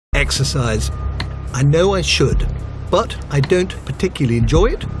exercise. I know I should, but I don't particularly enjoy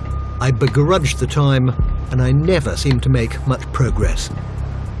it. I begrudge the time, and I never seem to make much progress.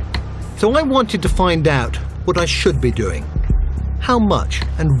 So I wanted to find out what I should be doing, how much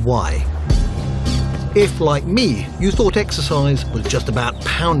and why. If, like me, you thought exercise was just about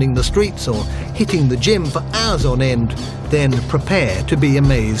pounding the streets or hitting the gym for hours on end, then prepare to be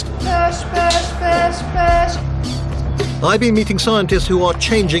amazed. Push, push, push, push. I've been meeting scientists who are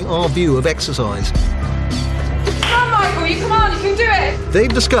changing our view of exercise. Come on, Michael, you can do it.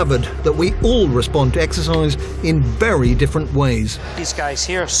 They've discovered that we all respond to exercise in very different ways. These guys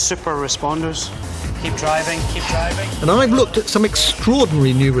here are super responders. Keep driving, keep driving. And I've looked at some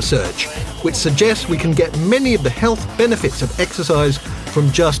extraordinary new research which suggests we can get many of the health benefits of exercise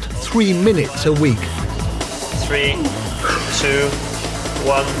from just 3 minutes a week. 3, 2,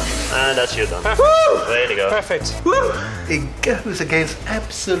 1, and that's you done. Perfect. There you go. Perfect. Woo! It goes against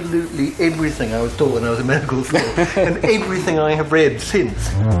absolutely everything I was taught when I was in medical school and everything I have read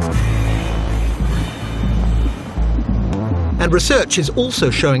since. And research is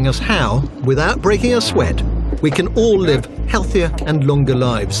also showing us how, without breaking a sweat, we can all live healthier and longer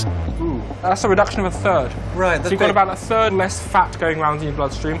lives. That's a reduction of a third. Right. So you've got about a third less fat going around in your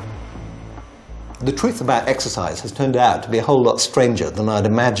bloodstream. The truth about exercise has turned out to be a whole lot stranger than I'd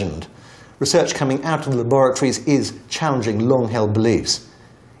imagined. Research coming out of the laboratories is challenging long-held beliefs.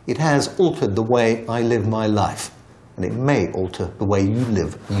 It has altered the way I live my life, and it may alter the way you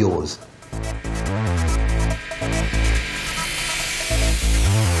live yours.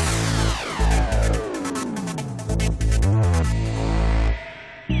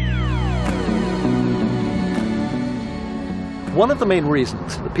 One of the main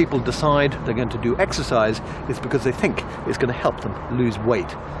reasons that people decide they're going to do exercise is because they think it's going to help them lose weight.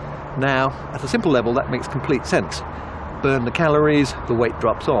 Now, at a simple level, that makes complete sense. Burn the calories, the weight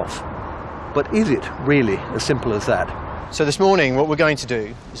drops off. But is it really as simple as that? So this morning, what we're going to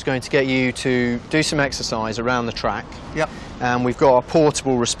do is going to get you to do some exercise around the track. Yep. And we've got a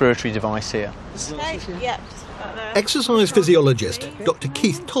portable respiratory device here. Okay, yep, just about there. Exercise physiologist Dr.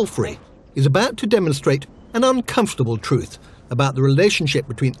 Keith Tolfrey is about to demonstrate an uncomfortable truth about the relationship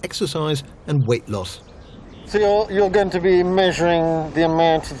between exercise and weight loss. So you're going to be measuring the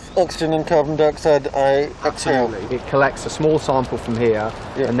amount of oxygen and carbon dioxide I exhale? It collects a small sample from here,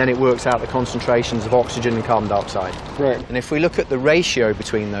 and then it works out the concentrations of oxygen and carbon dioxide. Right. And if we look at the ratio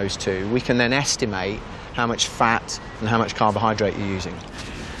between those two, we can then estimate how much fat and how much carbohydrate you're using.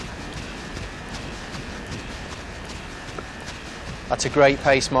 That's a great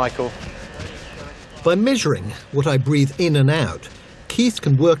pace, Michael. By measuring what I breathe in and out, Keith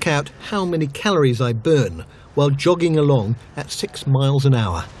can work out how many calories I burn while jogging along at 6 miles an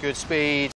hour. Good speed.